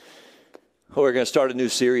We're going to start a new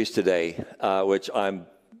series today, which I'm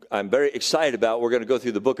very excited about. We're going to go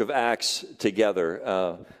through the book of Acts together.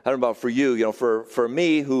 I don't know about for you, for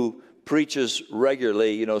me who preaches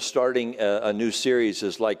regularly, starting a new series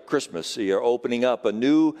is like Christmas. So you're opening up a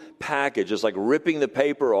new package. It's like ripping the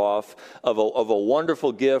paper off of a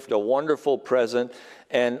wonderful gift, a wonderful present.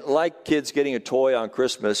 And like kids getting a toy on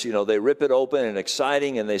Christmas, they rip it open and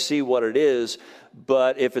exciting and they see what it is.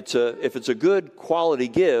 But if it's a good quality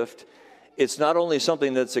gift, it's not only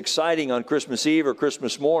something that's exciting on Christmas Eve or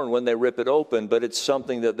Christmas morn when they rip it open, but it's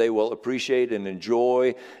something that they will appreciate and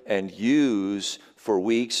enjoy and use for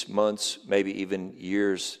weeks, months, maybe even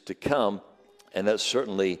years to come. And that's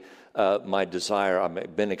certainly my desire.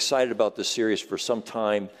 I've been excited about this series for some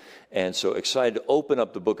time, and so excited to open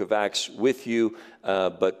up the book of Acts with you,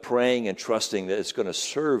 but praying and trusting that it's going to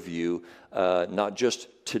serve you not just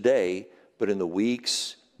today, but in the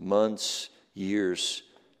weeks, months, years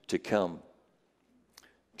to come.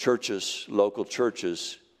 Churches, local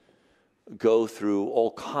churches, go through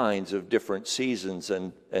all kinds of different seasons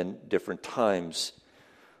and different times.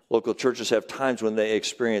 Local churches have times when they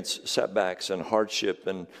experience setbacks and hardship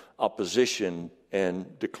and opposition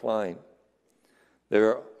and decline.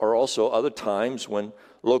 There are also other times when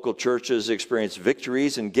local churches experience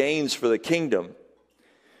victories and gains for the kingdom.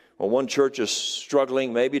 When one church is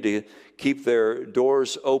struggling maybe to keep their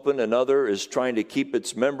doors open, another is trying to keep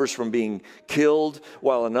its members from being killed,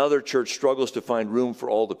 while another church struggles to find room for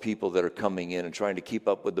all the people that are coming in and trying to keep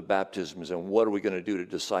up with the baptisms and what are we going to do to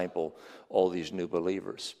disciple all these new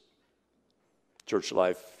believers. Church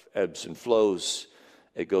life ebbs and flows.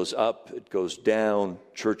 It goes up, it goes down.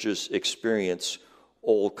 Churches experience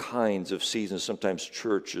all kinds of seasons. Sometimes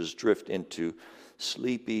churches drift into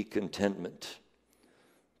sleepy contentment.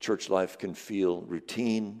 Church life can feel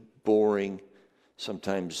routine, boring,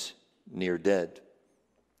 sometimes near dead.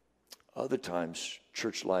 Other times,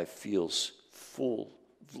 church life feels full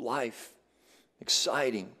of life,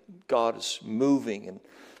 exciting. God is moving and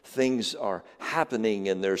things are happening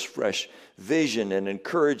and there's fresh vision and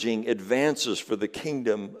encouraging advances for the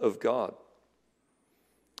kingdom of God.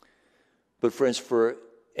 But friends, for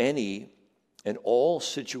any and all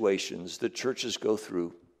situations that churches go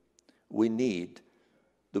through, we need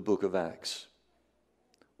the book of Acts.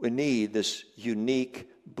 We need this unique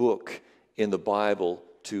book in the Bible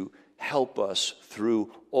to help us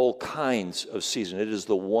through all kinds of seasons. It is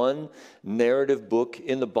the one narrative book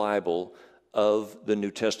in the Bible of the New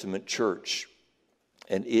Testament church,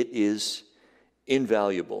 and it is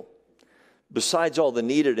invaluable. Besides all the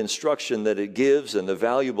needed instruction that it gives and the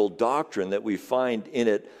valuable doctrine that we find in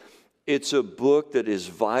it, it's a book that is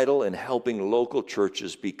vital in helping local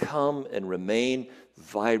churches become and remain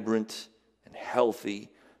vibrant and healthy,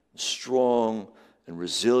 strong and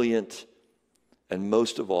resilient, and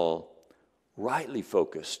most of all, rightly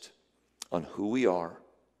focused on who we are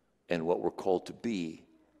and what we're called to be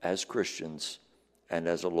as Christians and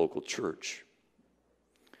as a local church.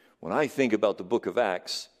 When I think about the book of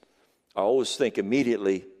Acts, I always think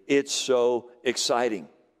immediately, it's so exciting.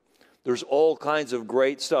 There's all kinds of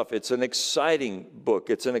great stuff. It's an exciting book.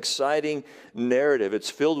 It's an exciting narrative. It's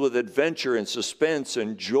filled with adventure and suspense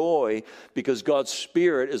and joy because God's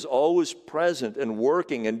Spirit is always present and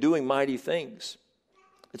working and doing mighty things.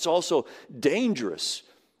 It's also dangerous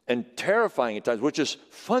and terrifying at times, which is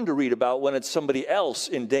fun to read about when it's somebody else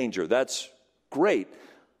in danger. That's great.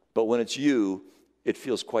 But when it's you, it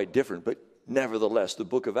feels quite different. But nevertheless, the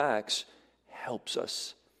book of Acts helps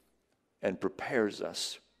us and prepares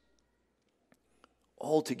us.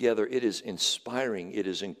 Altogether, it is inspiring, it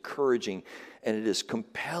is encouraging, and it is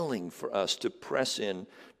compelling for us to press in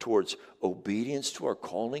towards obedience to our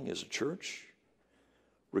calling as a church,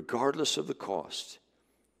 regardless of the cost.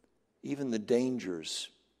 Even the dangers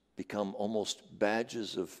become almost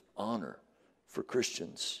badges of honor for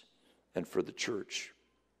Christians and for the church.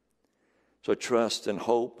 So I trust and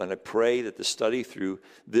hope and I pray that the study through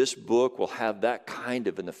this book will have that kind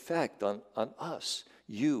of an effect on us,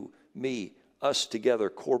 you, me, us together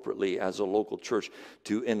corporately as a local church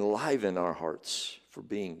to enliven our hearts for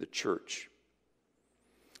being the church.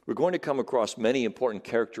 We're going to come across many important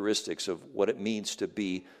characteristics of what it means to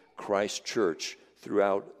be Christ's church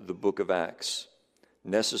throughout the book of Acts.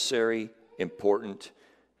 Necessary, important,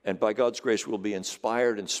 and by God's grace we'll be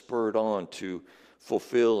inspired and spurred on to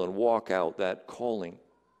fulfill and walk out that calling.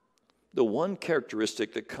 The one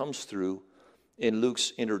characteristic that comes through in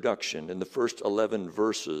Luke's introduction in the first 11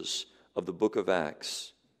 verses of the book of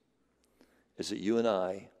Acts is that you and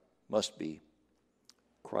I must be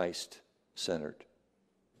Christ-centered.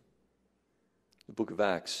 The book of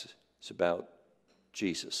Acts is about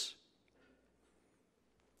Jesus.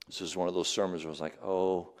 This is one of those sermons where I was like,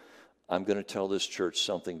 oh, I'm going to tell this church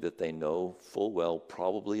something that they know full well,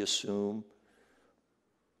 probably assume,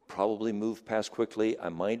 probably move past quickly. I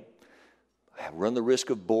might run the risk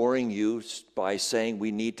of boring you by saying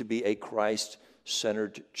we need to be a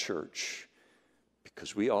Christ-centered church,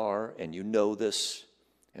 because we are, and you know this,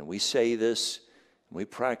 and we say this, and we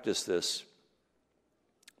practice this,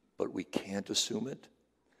 but we can't assume it.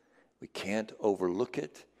 We can't overlook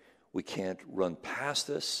it. We can't run past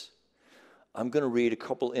this. I'm going to read a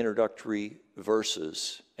couple introductory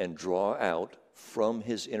verses and draw out from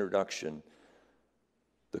his introduction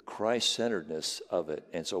the Christ-centeredness of it.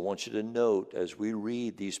 And so I want you to note as we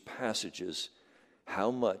read these passages how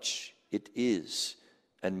much it is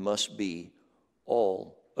and must be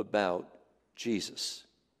all about Jesus.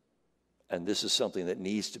 And this is something that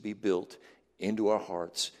needs to be built into our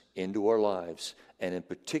hearts, into our lives, and in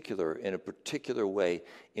a particular way,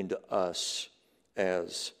 into us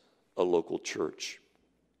as a local church.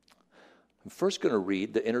 I'm first going to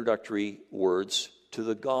read the introductory words to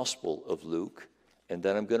the Gospel of Luke, and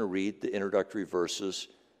then I'm going to read the introductory verses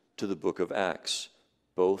to the book of Acts,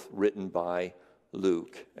 both written by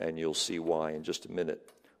Luke, and you'll see why in just a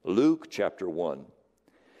minute. Luke chapter 1.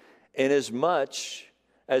 Inasmuch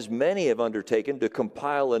as many have undertaken to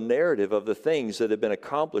compile a narrative of the things that have been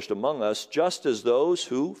accomplished among us, just as those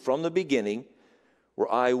who, from the beginning, were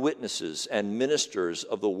eyewitnesses and ministers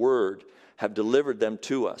of the word have delivered them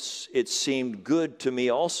to us, it seemed good to me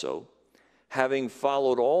also, having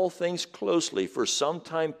followed all things closely for some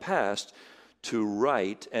time past, to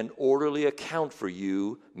write an orderly account for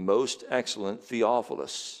you, most excellent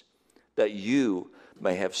Theophilus, that you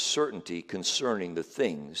may have certainty concerning the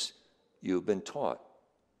things you have been taught.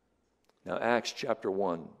 Now, Acts chapter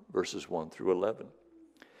 1, verses 1 through 11.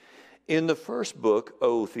 In the first book,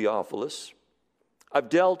 O Theophilus, I've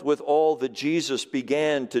dealt with all that Jesus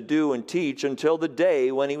began to do and teach until the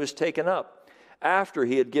day when he was taken up, after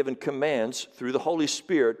he had given commands through the Holy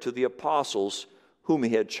Spirit to the apostles whom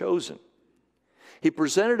he had chosen. He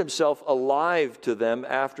presented himself alive to them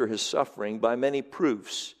after his suffering by many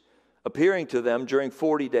proofs, appearing to them during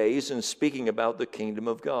 40 days and speaking about the kingdom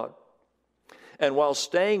of God. And while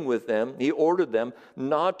staying with them, he ordered them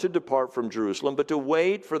not to depart from Jerusalem, but to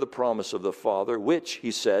wait for the promise of the Father, which, he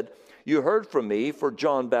said, you heard from me, for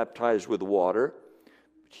John baptized with water,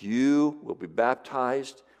 but you will be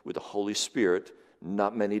baptized with the Holy Spirit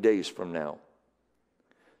not many days from now.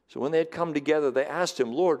 So when they had come together, they asked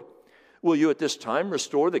him, Lord, will you at this time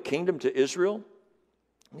restore the kingdom to Israel?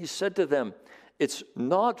 And he said to them, it's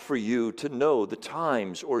not for you to know the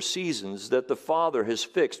times or seasons that the Father has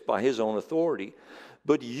fixed by his own authority,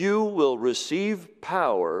 but you will receive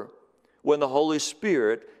power when the Holy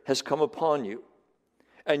Spirit has come upon you.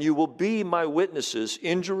 And you will be my witnesses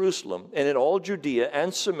in Jerusalem and in all Judea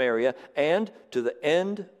and Samaria and to the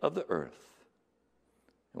end of the earth.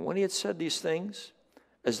 And when he had said these things,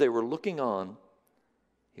 as they were looking on,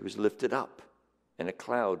 he was lifted up, and a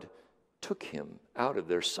cloud took him out of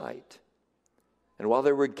their sight. And while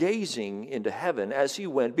they were gazing into heaven as he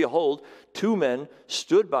went, behold, two men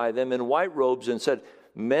stood by them in white robes and said,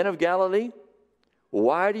 Men of Galilee,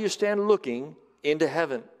 why do you stand looking into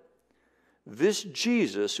heaven? This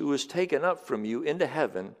Jesus who was taken up from you into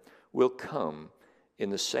heaven will come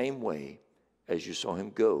in the same way as you saw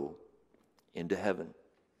him go into heaven.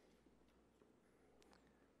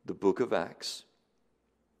 The book of Acts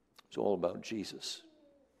is all about Jesus,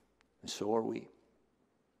 and so are we.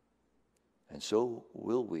 And so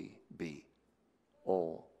will we be,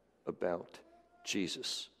 all about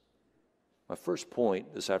Jesus. My first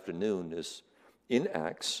point this afternoon is, in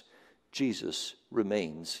Acts, Jesus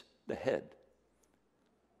remains the head,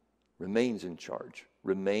 remains in charge,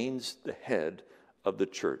 remains the head of the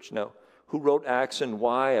church. Now, who wrote Acts and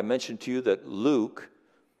why? I mentioned to you that Luke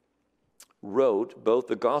wrote both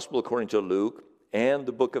the Gospel according to Luke and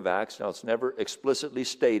the book of Acts. Now, it's never explicitly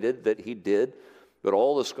stated that he did, but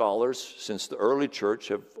all the scholars since the early church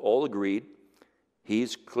have all agreed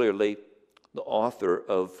he's clearly the author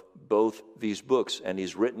of both these books, and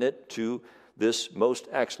he's written it to this most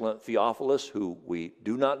excellent Theophilus, who we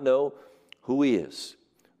do not know who he is.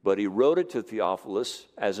 But he wrote it to Theophilus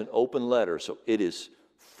as an open letter, so it is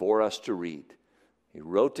for us to read. He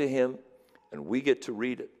wrote to him, and we get to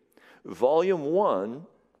read it. Volume 1,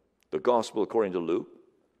 the Gospel according to Luke,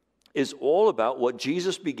 is all about what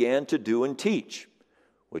Jesus began to do and teach,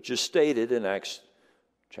 which is stated in Acts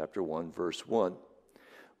chapter 1, verse 1.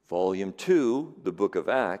 Volume 2, the book of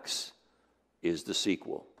Acts, is the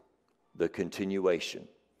sequel, the continuation,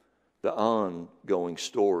 the ongoing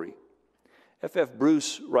story. F.F.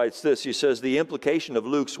 Bruce writes this. He says, the implication of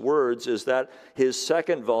Luke's words is that his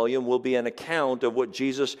second volume will be an account of what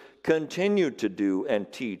Jesus continued to do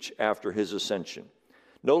and teach after his ascension.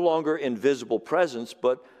 No longer in visible presence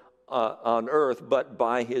but on earth, but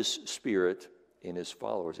by his Spirit in his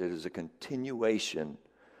followers. It is a continuation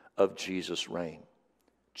of Jesus' reign.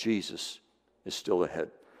 Jesus is still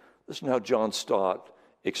ahead. Listen how John Stott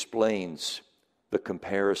explains the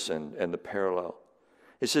comparison and the parallel.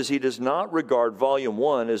 It says, he does not regard volume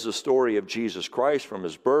 1 as the story of Jesus Christ from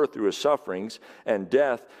his birth through his sufferings and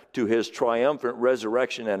death to his triumphant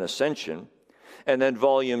resurrection and ascension, and then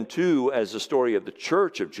volume 2 as the story of the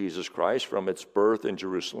church of Jesus Christ from its birth in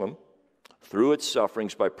Jerusalem through its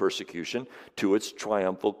sufferings by persecution to its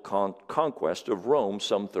triumphal conquest of Rome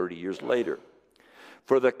some 30 years later.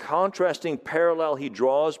 For the contrasting parallel he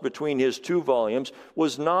draws between his two volumes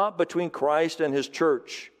was not between Christ and his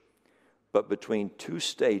church, but between two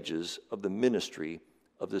stages of the ministry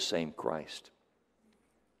of the same Christ.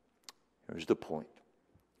 Here's the point.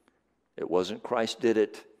 It wasn't Christ did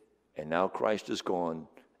it, and now Christ is gone,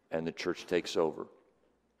 and the church takes over.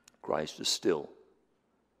 Christ is still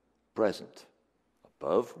present,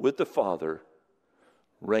 above with the Father,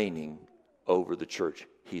 reigning over the church.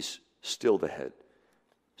 He's still the head,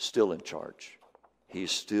 still in charge.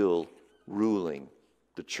 He's still ruling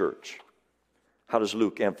the church. How does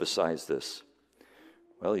Luke emphasize this?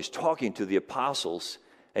 Well, he's talking to the apostles,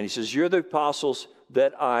 and he says, you're the apostles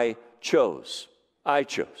that I chose. I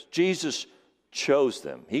chose. Jesus chose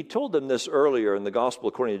them. He told them this earlier in the Gospel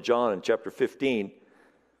according to John in chapter 15.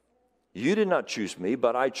 You did not choose me,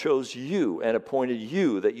 but I chose you and appointed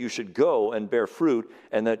you that you should go and bear fruit,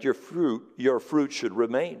 and that your fruit should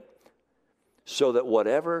remain, so that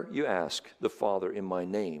whatever you ask the Father in my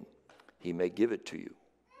name, he may give it to you.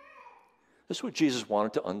 This is what Jesus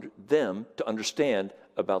wanted them to understand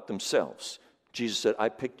about themselves. Jesus said, I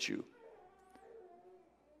picked you.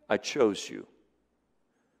 I chose you.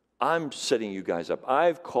 I'm setting you guys up.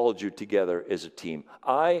 I've called you together as a team.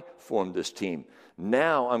 I formed this team.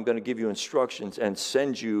 Now I'm going to give you instructions and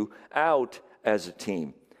send you out as a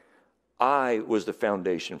team. I was the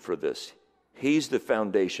foundation for this. He's the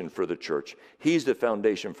foundation for the church. He's the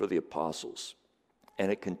foundation for the apostles.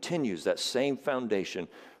 And it continues, that same foundation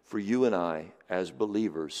for you and I as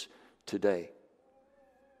believers today.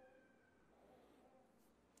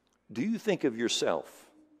 Do you think of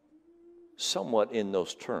yourself somewhat in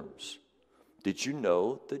those terms? Did you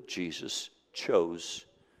know that Jesus chose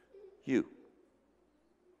you?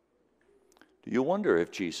 Do you wonder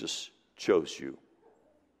if Jesus chose you?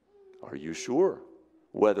 Are you sure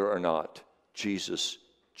whether or not Jesus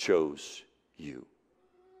chose you?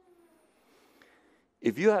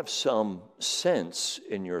 If you have some sense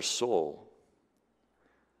in your soul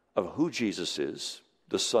of who Jesus is,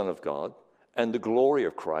 the Son of God, and the glory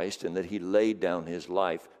of Christ, and that he laid down his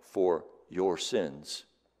life for your sins,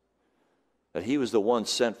 that he was the one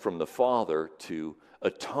sent from the Father to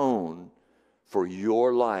atone for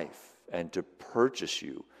your life and to purchase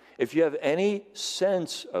you. If you have any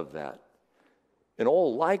sense of that, in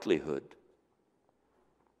all likelihood,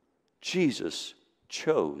 Jesus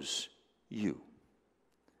chose you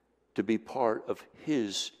to be part of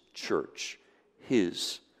his church,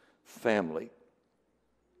 his family.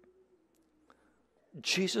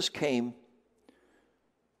 Jesus came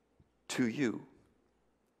to you.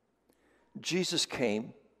 Jesus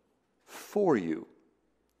came for you.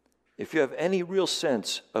 If you have any real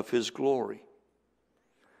sense of his glory,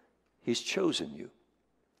 he's chosen you.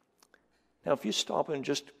 Now, if you stop and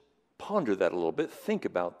just ponder that a little bit, think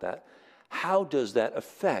about that. How does that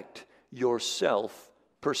affect your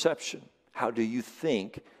self-perception? How do you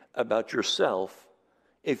think about yourself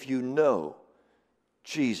if you know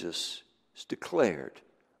Jesus has declared,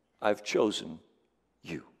 I've chosen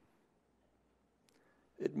you?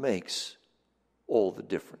 It makes all the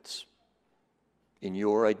difference in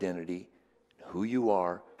your identity, who you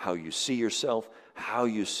are, how you see yourself, how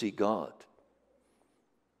you see God.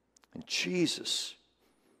 And Jesus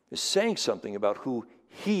is saying something about who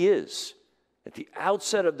he is. At the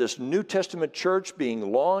outset of this New Testament church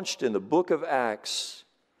being launched in the book of Acts,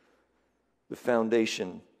 the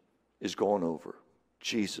foundation is gone over.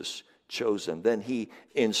 Jesus chose them. Then he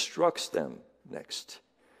instructs them next.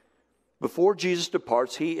 Before Jesus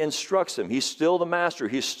departs, he instructs them. He's still the master.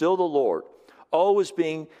 He's still the Lord, always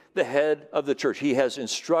being the head of the church. He has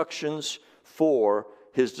instructions for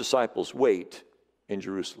his disciples. Wait in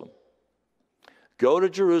Jerusalem. Go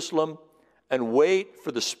to Jerusalem and wait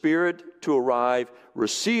for the Spirit to arrive,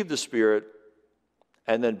 receive the Spirit,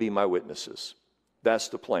 and then be my witnesses. That's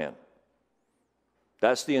the plan.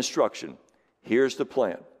 That's the instruction. Here's the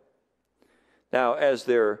plan. Now, as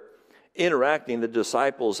they're interacting, the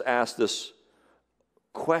disciples ask this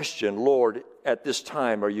question, Lord, at this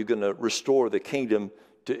time, are you going to restore the kingdom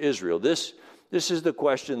to Israel? This is the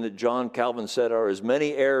question that John Calvin said are as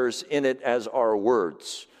many errors in it as are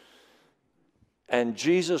words. And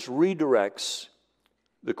Jesus redirects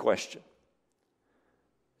the question.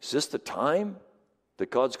 Is this the time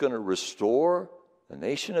that God's going to restore the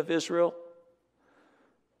nation of Israel?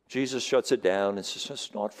 Jesus shuts it down and says,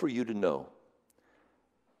 it's not for you to know.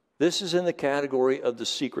 This is in the category of the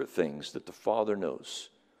secret things that the Father knows,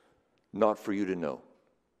 not for you to know.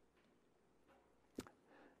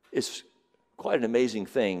 It's quite an amazing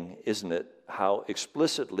thing, isn't it, how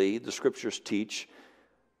explicitly the Scriptures teach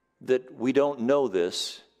that we don't know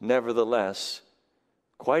this. Nevertheless,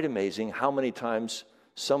 quite amazing how many times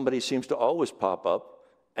somebody seems to always pop up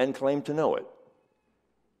and claim to know it.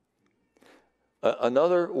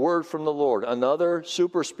 Another word from the Lord, another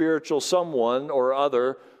super spiritual someone or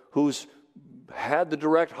other who's had the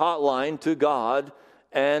direct hotline to God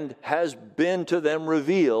and has been to them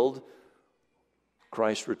revealed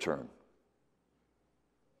Christ's return.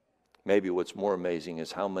 Maybe what's more amazing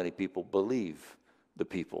is how many people believe the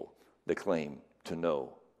people that claim to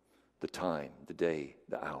know the time, the day,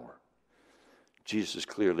 the hour. Jesus is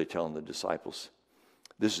clearly telling the disciples,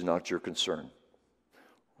 this is not your concern.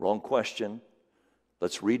 Wrong question.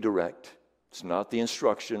 Let's redirect. It's not the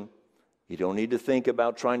instruction. You don't need to think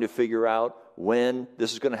about trying to figure out when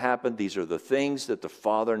this is going to happen. These are the things that the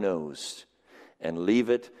Father knows. And leave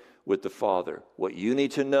it with the Father. What you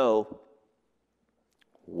need to know,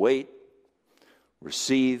 wait,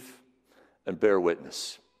 receive, and bear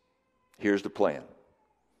witness. Here's the plan.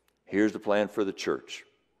 Here's the plan for the church.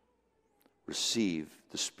 Receive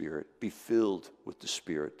the Spirit. Be filled with the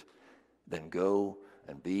Spirit. Then go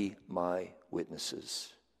and be my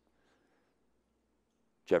witnesses.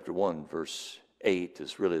 Chapter 1, verse 8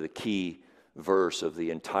 is really the key verse of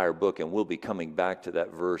the entire book, and we'll be coming back to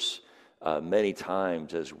that verse many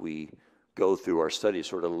times as we go through our study. It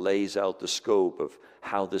sort of lays out the scope of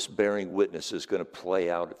how this bearing witness is going to play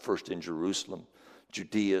out at first in Jerusalem,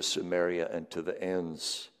 Judea, Samaria, and to the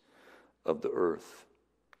ends of the earth.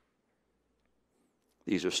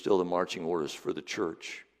 These are still the marching orders for the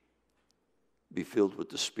church. Be filled with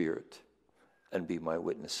the Spirit and be my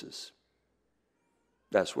witnesses.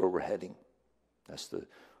 That's where we're heading. That's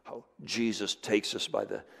how Jesus takes us by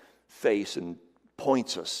the face and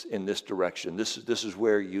points us in this direction. This is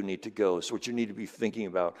where you need to go. It's what you need to be thinking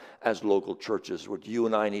about as local churches, what you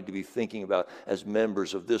and I need to be thinking about as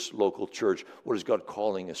members of this local church. What is God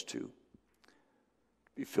calling us to?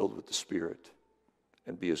 Be filled with the Spirit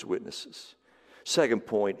and be His witnesses. Second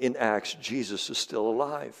point, in Acts, Jesus is still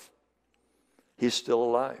alive. He's still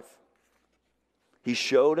alive. He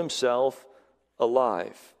showed Himself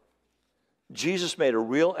alive. Jesus made a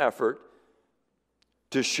real effort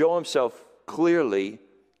to show Himself clearly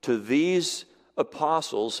to these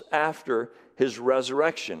apostles after His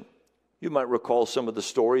resurrection. You might recall some of the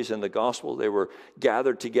stories in the gospel. They were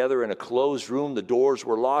gathered together in a closed room. The doors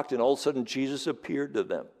were locked, and all of a sudden Jesus appeared to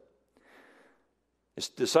them. They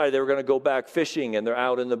decided they were going to go back fishing, and they're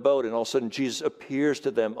out in the boat, and all of a sudden Jesus appears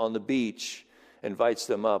to them on the beach, invites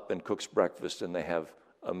them up, and cooks breakfast, and they have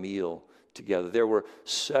a meal together. There were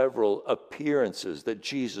several appearances that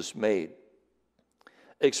Jesus made,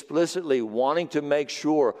 explicitly wanting to make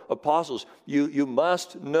sure, apostles, you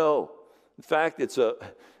must know. In fact, it's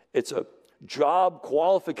a job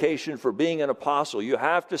qualification for being an apostle. You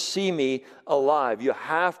have to see me alive. You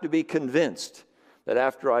have to be convinced that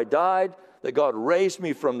after I died, that God raised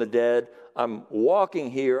me from the dead. I'm walking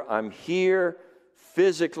here. I'm here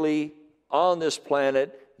physically on this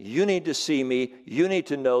planet. You need to see me. You need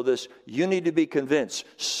to know this. You need to be convinced.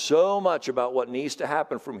 So much about what needs to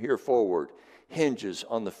happen from here forward hinges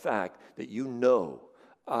on the fact that you know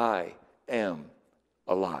I am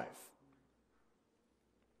alive.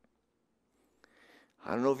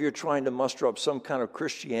 I don't know if you're trying to muster up some kind of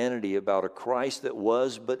Christianity about a Christ that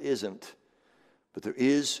was but isn't, but there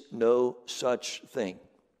is no such thing.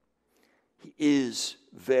 He is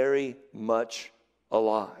very much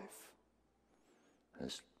alive. I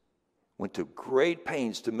went to great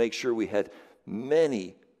pains to make sure we had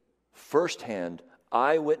many firsthand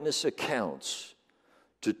eyewitness accounts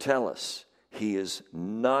to tell us He is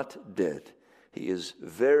not dead. He is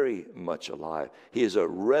very much alive. He is a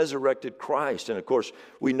resurrected Christ. And of course,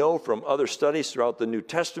 we know from other studies throughout the New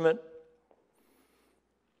Testament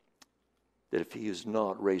that if He is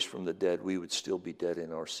not raised from the dead, we would still be dead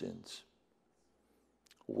in our sins.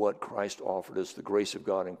 what Christ offered us, the grace of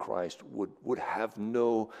God in Christ, would have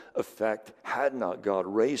no effect had not God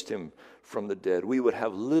raised him from the dead. We would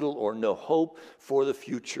have little or no hope for the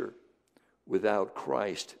future without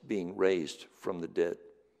Christ being raised from the dead.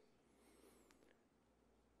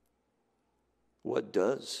 What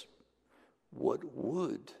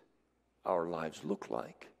would our lives look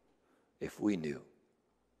like if we knew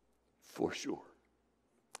for sure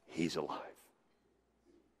he's alive?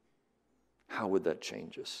 How would that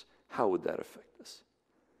change us? How would that affect us?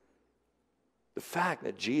 The fact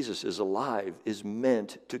that Jesus is alive is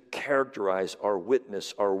meant to characterize our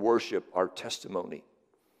witness, our worship, our testimony.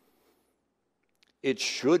 It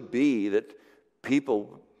should be that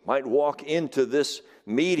people might walk into this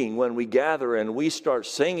meeting when we gather and we start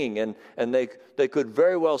singing, and they could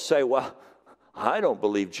very well say, well, I don't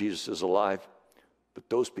believe Jesus is alive, but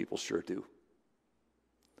those people sure do.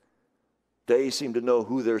 They seem to know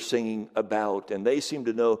who they're singing about, and they seem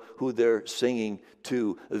to know who they're singing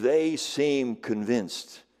to. They seem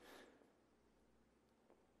convinced.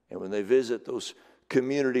 And when they visit those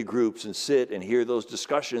community groups and sit and hear those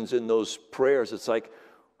discussions in those prayers, it's like,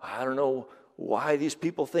 I don't know why these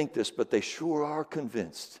people think this, but they sure are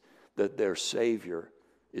convinced that their Savior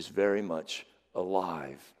is very much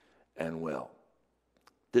alive and well.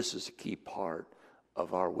 This is a key part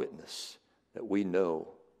of our witness, that we know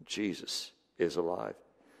Jesus is alive.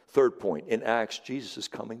 Third point, in Acts, Jesus is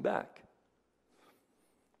coming back.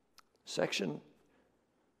 Section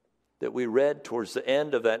that we read towards the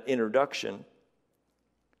end of that introduction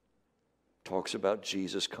talks about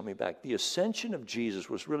Jesus coming back. The ascension of Jesus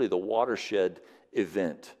was really the watershed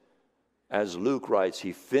event. As Luke writes,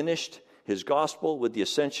 he finished his gospel with the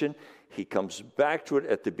ascension. He comes back to it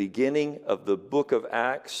at the beginning of the book of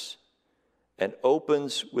Acts and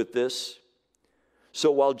opens with this. So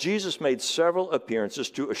while Jesus made several appearances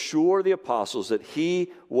to assure the apostles that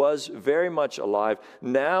he was very much alive,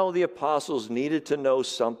 now the apostles needed to know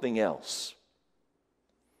something else,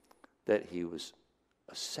 that he was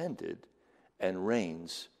ascended and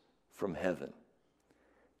reigns from heaven.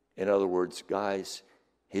 In other words, guys,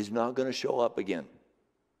 he's not going to show up again.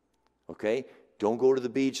 Okay? Don't go to the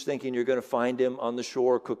beach thinking you're going to find him on the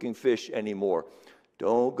shore cooking fish anymore.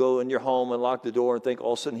 Don't go in your home and lock the door and think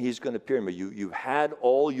all of a sudden he's going to appear to you. You've had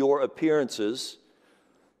all your appearances.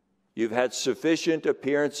 You've had sufficient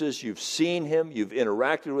appearances. You've seen him. You've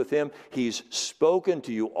interacted with him. He's spoken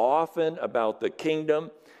to you often about the kingdom.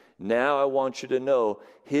 Now I want you to know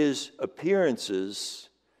his appearances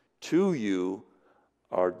to you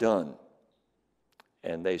are done.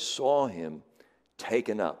 And they saw him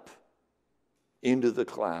taken up into the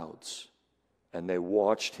clouds, and they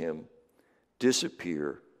watched him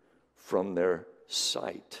disappear from their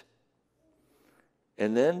sight.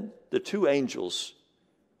 And then the two angels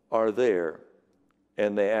are there,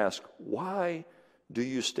 and they ask, why do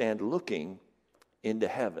you stand looking into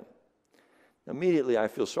heaven? Immediately I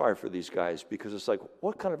feel sorry for these guys, because it's like,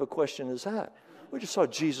 what kind of a question is that? We just saw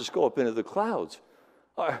Jesus go up into the clouds.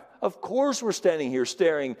 Of course we're standing here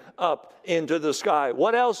staring up into the sky.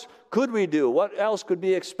 What else could we do? What else could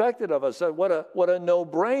be expected of us? What a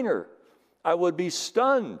no-brainer. I would be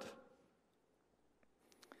stunned.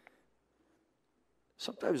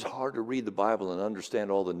 Sometimes it's hard to read the Bible and understand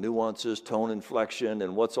all the nuances, tone inflection,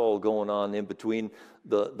 and what's all going on in between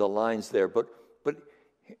the lines there. But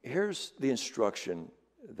here's the instruction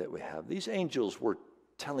that we have. These angels were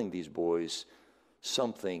telling these boys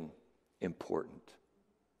something important.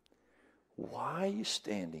 Why are you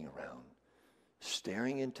standing around,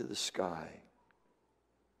 staring into the sky,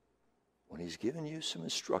 when he's given you some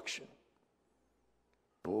instruction?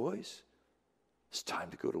 Boys, it's time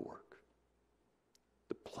to go to work.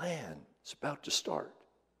 The plan is about to start.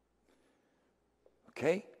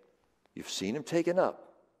 Okay? You've seen him taken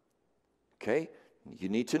up. Okay? You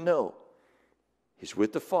need to know he's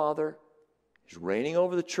with the Father. He's reigning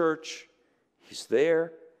over the church. He's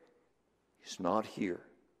there. He's not here.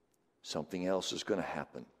 Something else is going to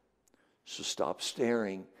happen. So stop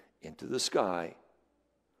staring into the sky.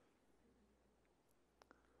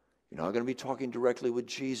 You're not going to be talking directly with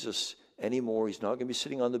Jesus anymore. He's not going to be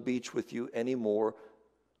sitting on the beach with you anymore.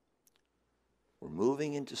 We're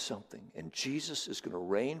moving into something, and Jesus is going to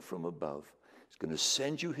reign from above. He's going to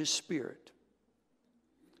send you his Spirit,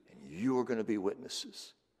 and you are going to be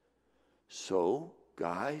witnesses. So,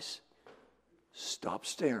 guys, stop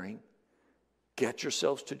staring, get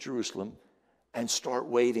yourselves to Jerusalem, and start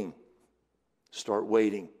waiting. Start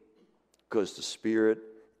waiting, because the Spirit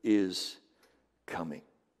is coming.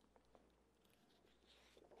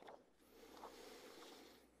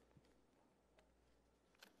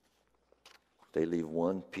 They leave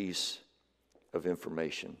one piece of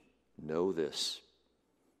information. Know this: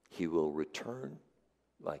 he will return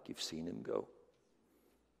like you've seen him go.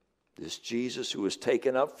 This Jesus who was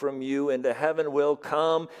taken up from you into heaven will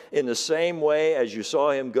come in the same way as you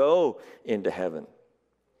saw him go into heaven.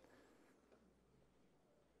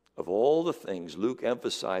 Of all the things Luke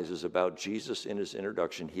emphasizes about Jesus in his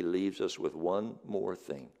introduction, he leaves us with one more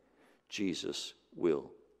thing: Jesus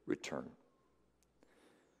will return.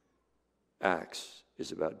 Acts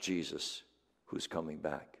is about Jesus who's coming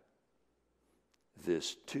back.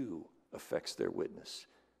 This too affects their witness.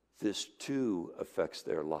 This too affects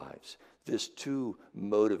their lives. This too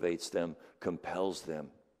motivates them, compels them,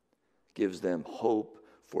 gives them hope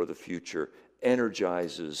for the future,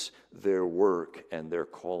 energizes their work and their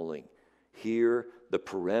calling. Here, the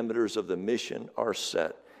parameters of the mission are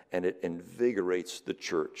set, and it invigorates the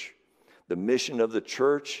church. The mission of the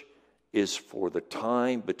church is for the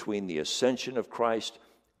time between the ascension of Christ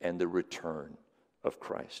and the return of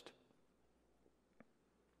Christ.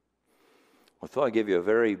 I thought I'd give you a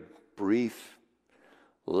very brief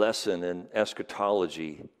lesson in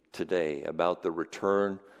eschatology today about the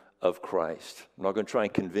return of Christ. I'm not going to try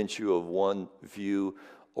and convince you of one view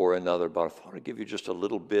or another, but I thought I'd give you just a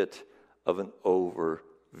little bit of an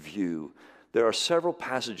overview. There are several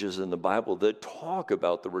passages in the Bible that talk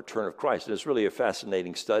about the return of Christ, and it's really a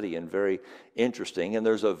fascinating study and very interesting, and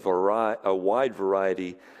there's a wide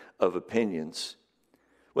variety of opinions.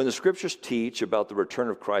 When the scriptures teach about the return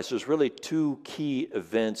of Christ, there's really two key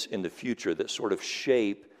events in the future that sort of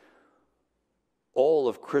shape all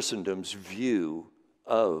of Christendom's view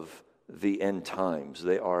of the end times.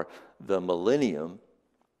 They are the millennium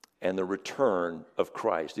and the return of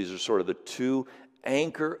Christ. These are sort of the two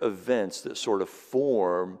anchor events that sort of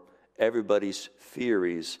form everybody's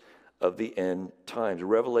theories of the end times.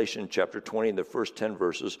 Revelation chapter 20, in the first 10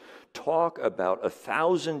 verses, talk about a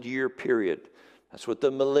 1,000-year period. That's what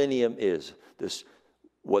the millennium is. This,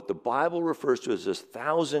 what the Bible refers to as this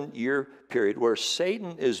 1,000-year period where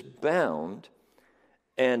Satan is bound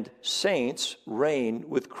and saints reign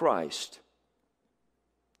with Christ.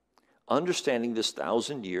 Understanding this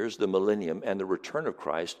 1,000 years, the millennium, and the return of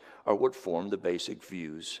Christ are what form the basic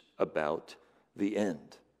views about the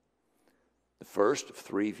end. The first of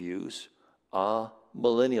three views,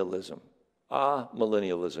 amillennialism.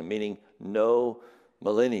 Amillennialism, meaning no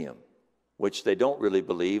millennium, which they don't really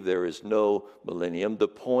believe there is no millennium. The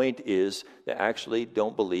point is they actually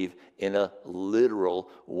don't believe in a literal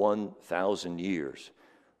 1,000 years.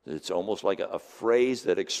 It's almost like a phrase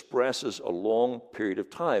that expresses a long period of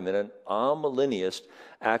time. And an amillennialist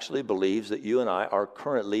actually believes that you and I are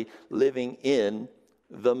currently living in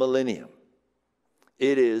the millennium.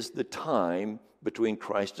 It is the time between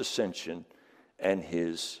Christ's ascension and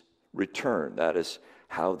his return. That is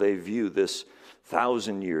how they view this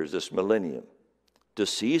 1,000 years, this millennium.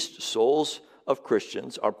 Deceased souls of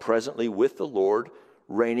Christians are presently with the Lord,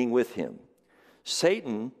 reigning with him.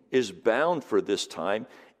 Satan is bound for this time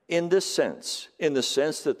in the sense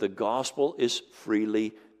that the gospel is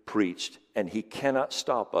freely preached, and he cannot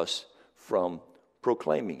stop us from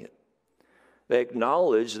proclaiming it. They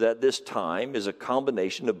acknowledge that this time is a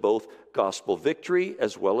combination of both gospel victory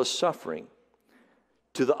as well as suffering.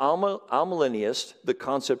 To the amillennialist, the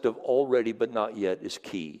concept of already but not yet is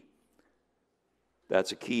key.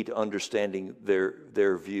 That's a key to understanding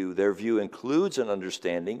their view. Their view includes an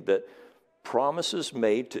understanding that promises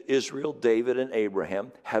made to Israel, David, and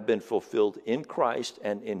Abraham have been fulfilled in Christ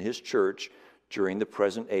and in his church during the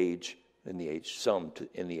present age, in the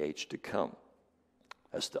age to come.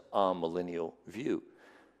 That's the amillennial view.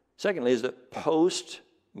 Secondly is the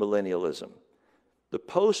post-millennialism. The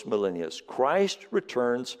post-millennialist, Christ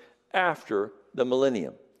returns after the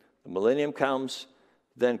millennium. The millennium comes,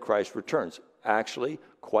 then Christ returns. Actually,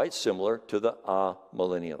 quite similar to the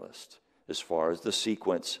amillennialist as far as the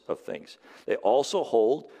sequence of things. They also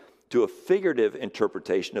hold to a figurative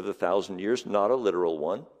interpretation of the 1,000 years, not a literal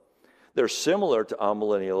one. They're similar to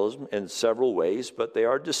amillennialism in several ways, but they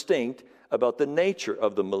are distinct about the nature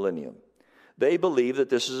of the millennium. They believe that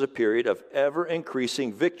this is a period of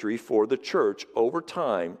ever-increasing victory for the church over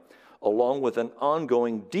time, along with an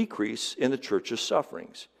ongoing decrease in the church's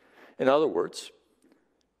sufferings. In other words,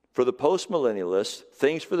 for the postmillennialists,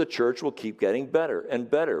 things for the church will keep getting better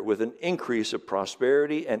and better with an increase of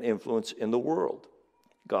prosperity and influence in the world.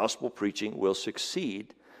 Gospel preaching will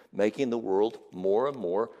succeed, making the world more and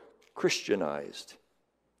more Christianized,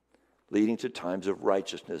 leading to times of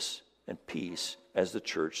righteousness and peace as the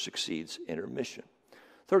church succeeds in her mission.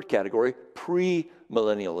 Third category,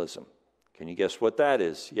 premillennialism. Can you guess what that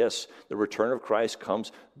is? Yes, the return of Christ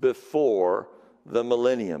comes before the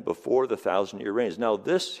millennium, before the 1,000-year reigns. Now,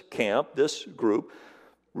 this camp, this group,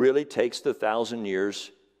 really takes the 1,000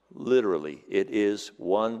 years literally. It is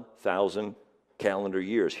 1,000 calendar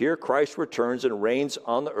years. Here, Christ returns and reigns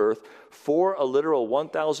on the earth for a literal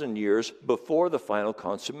 1,000 years before the final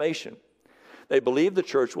consummation. They believe the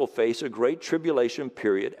church will face a great tribulation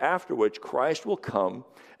period, after which Christ will come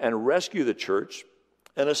and rescue the church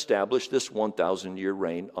and establish this 1,000-year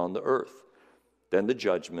reign on the earth. Then the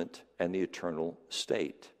judgment and the eternal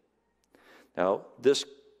state. Now, this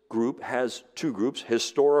group has two groups: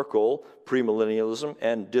 historical premillennialism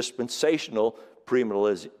and dispensational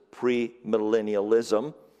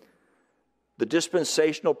premillennialism. The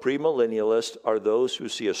dispensational premillennialists are those who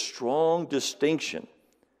see a strong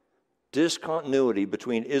discontinuity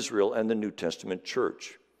between Israel and the New Testament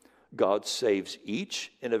church. God saves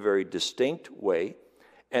each in a very distinct way,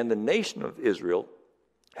 and the nation of Israel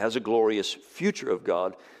has a glorious future of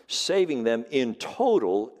God, saving them in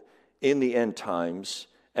total in the end times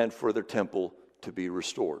and for their temple to be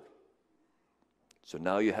restored. So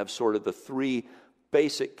now you have sort of the three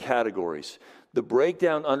basic categories. The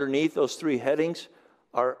breakdown underneath those three headings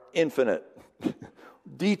are infinite.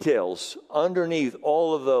 Details underneath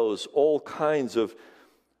all of those, all kinds of,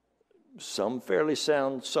 some fairly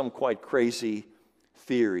sound, some quite crazy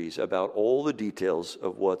theories about all the details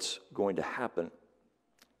of what's going to happen.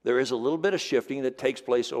 There is a little bit of shifting that takes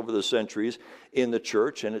place over the centuries in the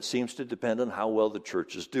church, and it seems to depend on how well the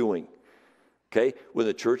church is doing. Okay, when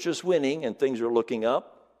the church is winning and things are looking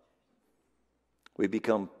up, we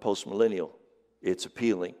become postmillennial. It's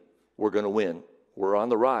appealing. We're going to win. We're on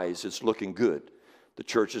the rise. It's looking good. The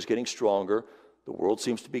church is getting stronger. The world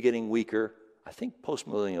seems to be getting weaker. I think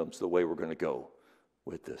postmillennium is the way we're going to go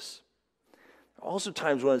with this. Also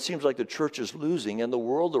times when it seems like the church is losing and the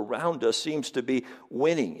world around us seems to be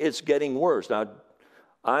winning. It's getting worse. Now,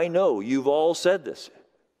 I know you've all said this.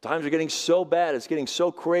 Times are getting so bad. It's getting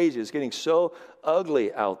so crazy. It's getting so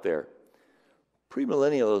ugly out there.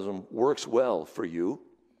 Premillennialism works well for you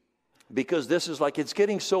because this is like, it's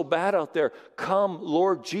getting so bad out there. Come,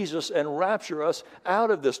 Lord Jesus, and rapture us out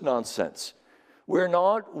of this nonsense. We're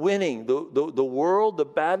not winning. The world, the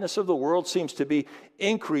badness of the world seems to be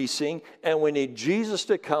increasing, and we need Jesus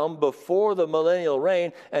to come before the millennial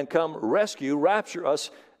reign and come rapture us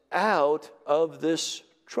out of this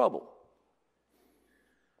trouble.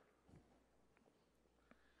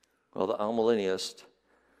 Well, the amillennialists,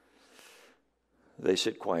 they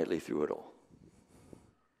sit quietly through it all.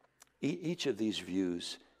 Each of these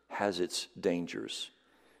views has its dangers.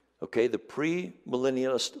 Okay, the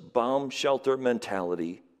pre-millennialist bomb shelter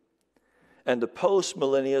mentality and the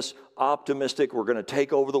post-millennialist optimistic, we're going to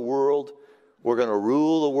take over the world, we're going to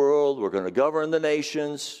rule the world, we're going to govern the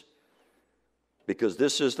nations because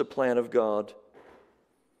this is the plan of God.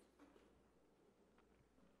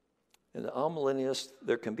 In the amillennialist,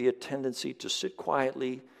 there can be a tendency to sit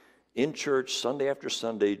quietly in church Sunday after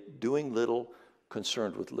Sunday, doing little,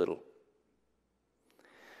 concerned with little.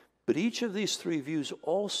 But each of these three views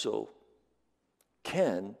also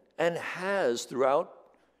can and has throughout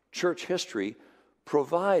church history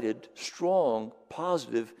provided strong,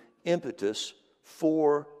 positive impetus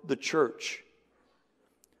for the church.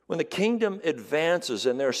 When the kingdom advances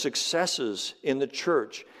and there are successes in the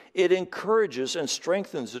church, it encourages and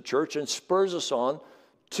strengthens the church and spurs us on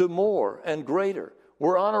to more and greater.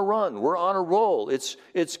 We're on a run. We're on a roll. It's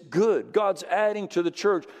good. God's adding to the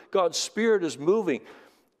church. God's Spirit is moving.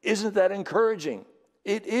 Isn't that encouraging?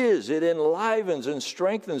 It is. It enlivens and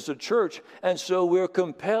strengthens the church. And so we're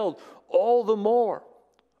compelled all the more.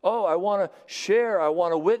 Oh, I want to share. I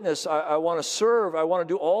want to witness. I want to serve. I want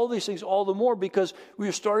to do all these things all the more because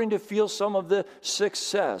we're starting to feel some of the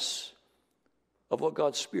success of what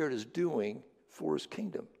God's Spirit is doing for His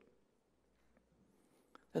kingdom.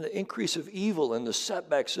 And the increase of evil and the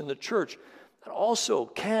setbacks in the church that also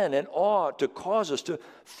can and ought to cause us to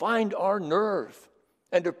find our nerve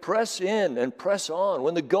and to press in and press on.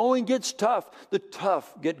 When the going gets tough, the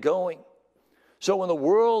tough get going. So when the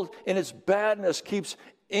world in its badness keeps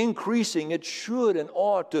increasing, it should and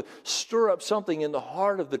ought to stir up something in the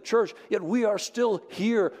heart of the church. Yet we are still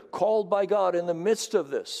here, called by God in the midst of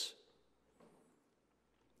this.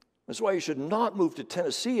 That's why you should not move to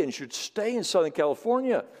Tennessee and you should stay in Southern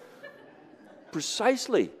California.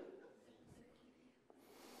 Precisely.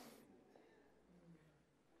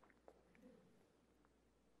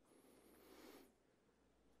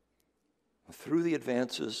 Through the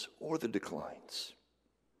advances or the declines,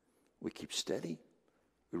 we keep steady,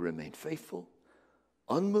 we remain faithful,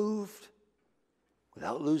 unmoved,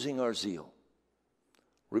 without losing our zeal,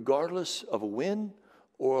 regardless of a win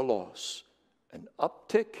or a loss, an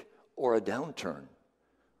uptick or a downturn.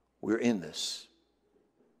 We're in this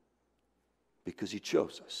because he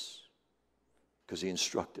chose us, because he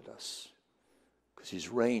instructed us, because he's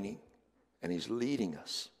reigning and he's leading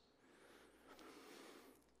us.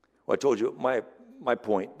 Well, I told you, my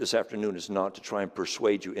point this afternoon is not to try and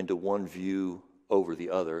persuade you into one view over the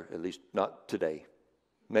other, at least not today.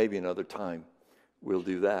 Maybe another time we'll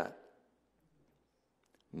do that.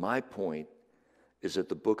 My point is that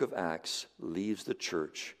the book of Acts leaves the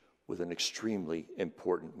church with an extremely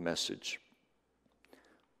important message.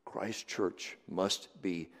 Christ's church must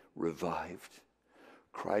be revived.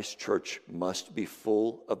 Christ's church must be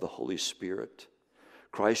full of the Holy Spirit.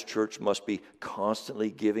 Christ's church must be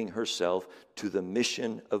constantly giving herself to the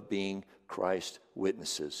mission of being Christ's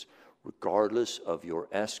witnesses, regardless of your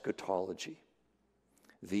eschatology.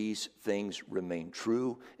 These things remain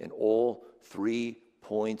true in all 3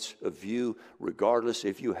 points of view, regardless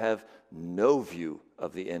if you have no view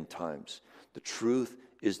of the end times. The truth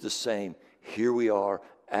is the same. Here we are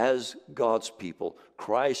as God's people,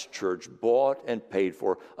 Christ's church, bought and paid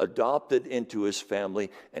for, adopted into his family,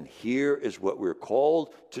 and here is what we're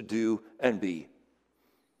called to do and be: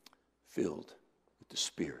 filled with the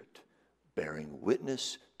Spirit, bearing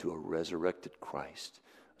witness to a resurrected Christ,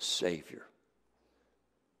 a Savior,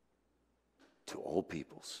 to all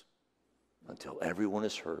peoples, until everyone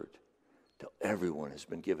is heard, till everyone has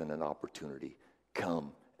been given an opportunity.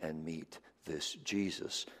 Come and meet this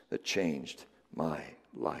Jesus that changed my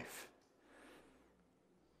life.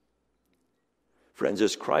 Friends,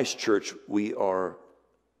 as Christ Church, we are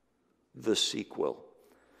the sequel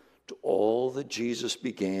to all that Jesus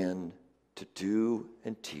began to do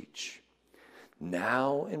and teach,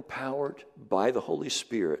 now empowered by the Holy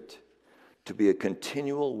Spirit to be a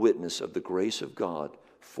continual witness of the grace of God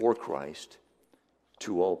for Christ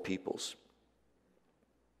to all peoples.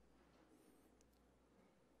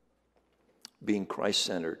 Being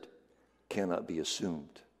Christ-centered cannot be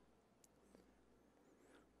assumed.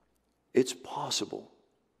 It's possible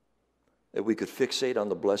that we could fixate on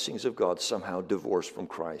the blessings of God somehow divorced from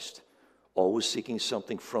Christ, always seeking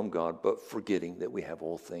something from God, but forgetting that we have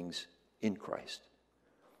all things in Christ.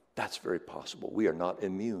 That's very possible. We are not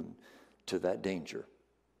immune to that danger.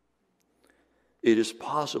 It is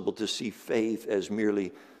possible to see faith as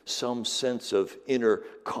merely some sense of inner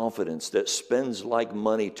confidence that spends like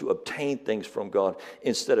money to obtain things from God,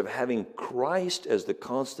 instead of having Christ as the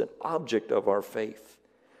constant object of our faith.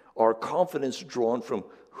 Our confidence drawn from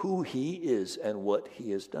who he is and what he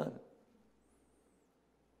has done.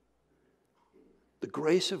 The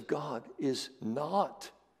grace of God is not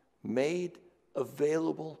made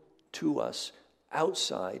available to us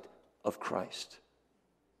outside of Christ.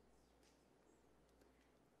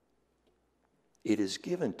 It is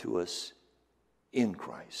given to us in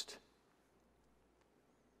Christ.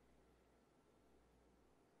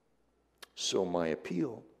 So my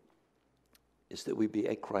appeal is that we be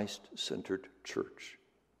a Christ-centered church.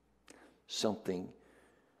 Something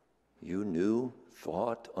you knew,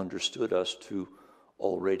 thought, understood us to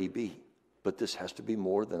already be. But this has to be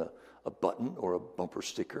more than a button or a bumper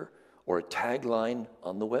sticker or a tagline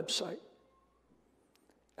on the website.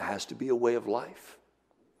 It has to be a way of life.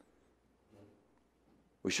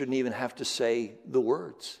 We shouldn't even have to say the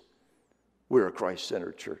words. We're a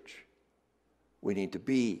Christ-centered church. We need to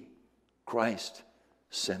be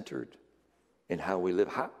Christ-centered in how we live.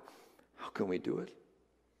 How can we do it?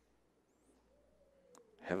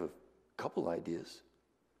 Have a couple ideas,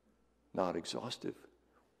 not exhaustive.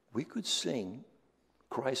 We could sing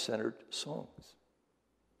Christ-centered songs.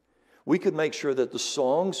 We could make sure that the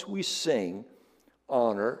songs we sing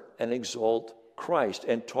honor and exalt Christ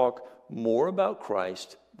and talk more about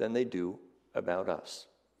Christ than they do about us.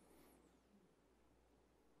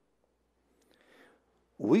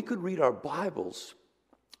 We could read our Bibles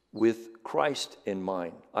with Christ in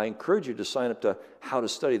mind. I encourage you to sign up to How to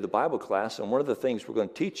Study the Bible class, and one of the things we're going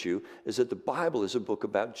to teach you is that the Bible is a book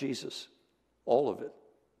about Jesus. All of it.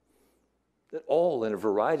 That all, in a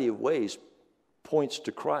variety of ways, points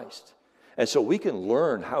to Christ. And so we can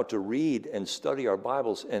learn how to read and study our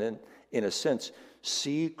Bibles and, in a sense,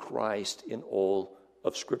 see Christ in all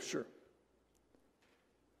of Scripture.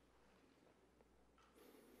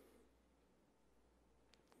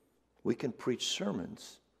 We can preach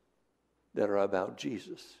sermons that are about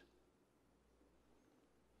Jesus,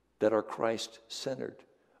 that are Christ-centered.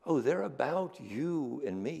 Oh, they're about you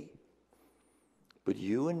and me, but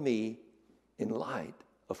you and me in light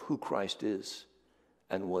of who Christ is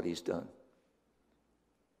and what he's done.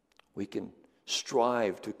 We can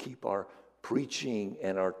strive to keep our preaching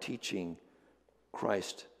and our teaching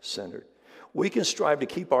Christ-centered. we can strive to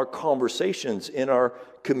keep our conversations in our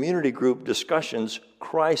community group discussions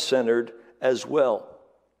Christ-centered as well.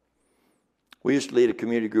 We used to lead a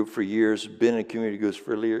community group for years, been in community groups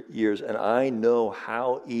for years, and I know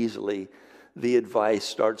how easily the advice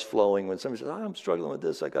starts flowing when somebody says, I'm struggling with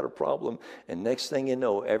this, I got a problem. And next thing you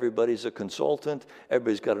know, everybody's a consultant,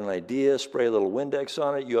 everybody's got an idea, spray a little Windex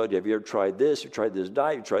on it. Have you ever tried this? You've tried this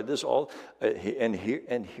diet, you've tried this, all. And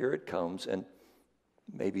here it comes, and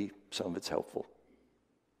maybe some of it's helpful.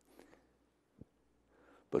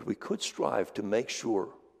 But we could strive to make sure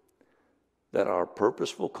that our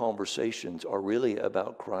purposeful conversations are really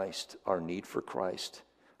about Christ, our need for Christ,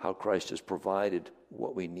 how Christ has provided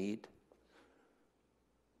what we need.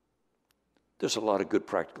 There's a lot of good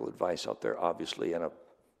practical advice out there, obviously, and I'm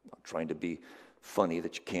not trying to be funny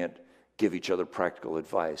that you can't give each other practical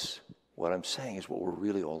advice. What I'm saying is what we're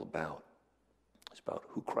really all about. It's about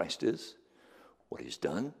who Christ is, what he's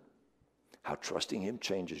done, how trusting him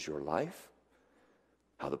changes your life,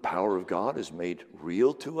 how the power of God is made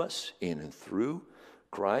real to us in and through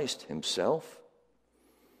Christ himself.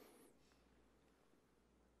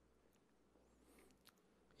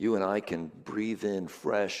 You and I can breathe in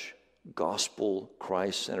fresh, gospel,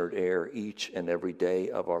 Christ-centered air each and every day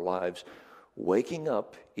of our lives, waking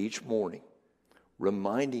up each morning,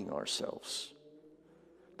 reminding ourselves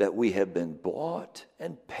that we have been bought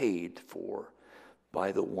and paid for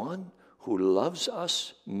by the one who loves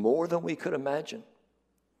us more than we could imagine,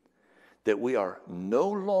 that we are no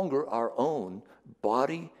longer our own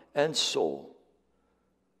body and soul,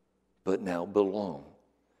 but now belong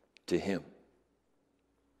to him.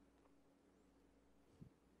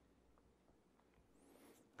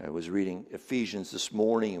 I was reading Ephesians this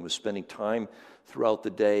morning and was spending time throughout the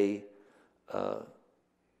day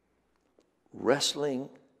wrestling,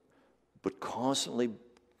 but constantly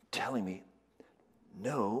telling me,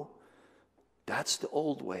 no, that's the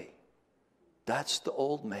old way. That's the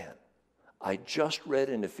old man. I just read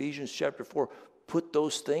in Ephesians chapter 4, put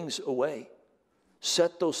those things away.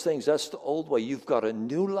 Set those things, that's the old way. You've got a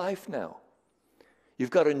new life now. You've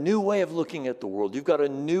got a new way of looking at the world. You've got a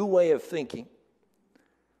new way of thinking.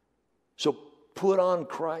 So put on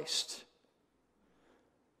Christ.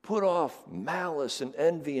 Put off malice and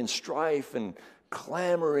envy and strife and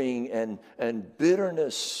clamoring and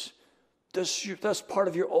bitterness. That's part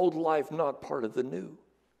of your old life, not part of the new.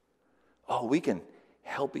 Oh, we can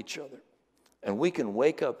help each other. And we can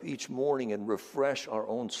wake up each morning and refresh our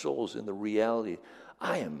own souls in the reality,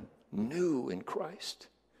 I am new in Christ.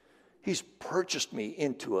 He's purchased me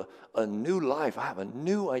into a new life. I have a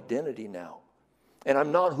new identity now. And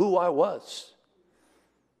I'm not who I was.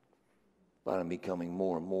 But I'm becoming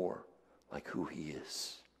more and more like who he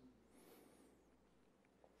is.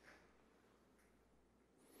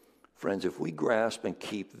 Friends, if we grasp and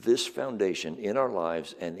keep this foundation in our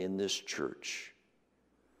lives and in this church,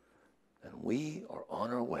 then we are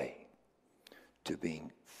on our way to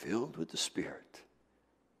being filled with the Spirit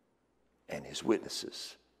and his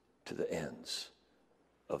witnesses to the ends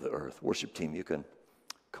of the earth. Worship team, you can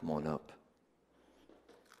come on up.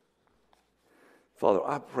 Father,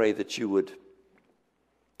 I pray that you would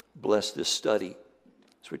bless this study.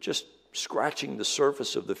 So we're just scratching the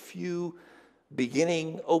surface of the few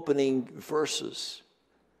beginning, opening verses.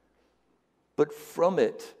 But from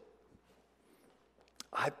it,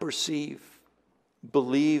 I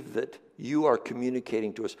believe that you are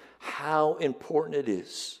communicating to us how important it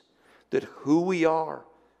is that who we are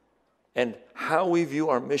and how we view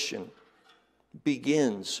our mission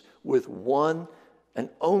begins with one and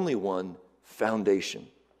only one foundation.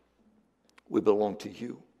 We belong to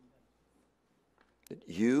you. That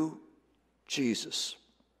you, Jesus,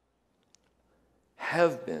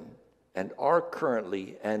 have been and are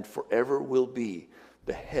currently and forever will be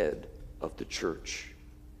the head of the church.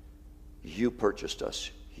 You purchased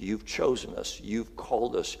us. You've chosen us. You've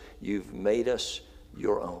called us. You've made us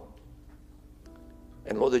your own.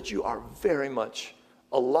 And Lord, that you are very much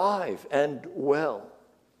alive and well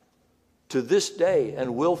to this day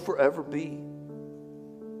and will forever be.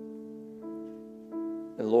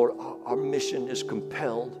 And Lord, our mission is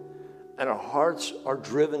compelled and our hearts are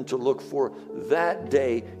driven to look for that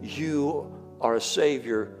day you are a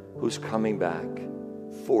Savior who's coming back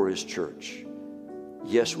for his church.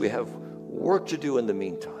 Yes, we have work to do in the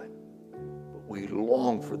meantime, but we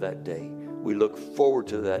long for that day. We look forward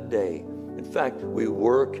to that day. In fact, we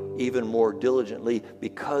work even more diligently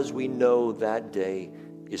because we know that day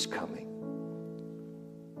is coming.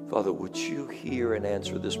 Father, would you hear and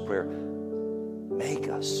answer this prayer? Make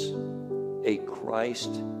us a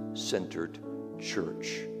Christ-centered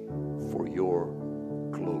church for your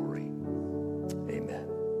glory. Amen.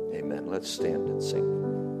 Amen. Amen. Let's stand and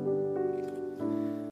sing.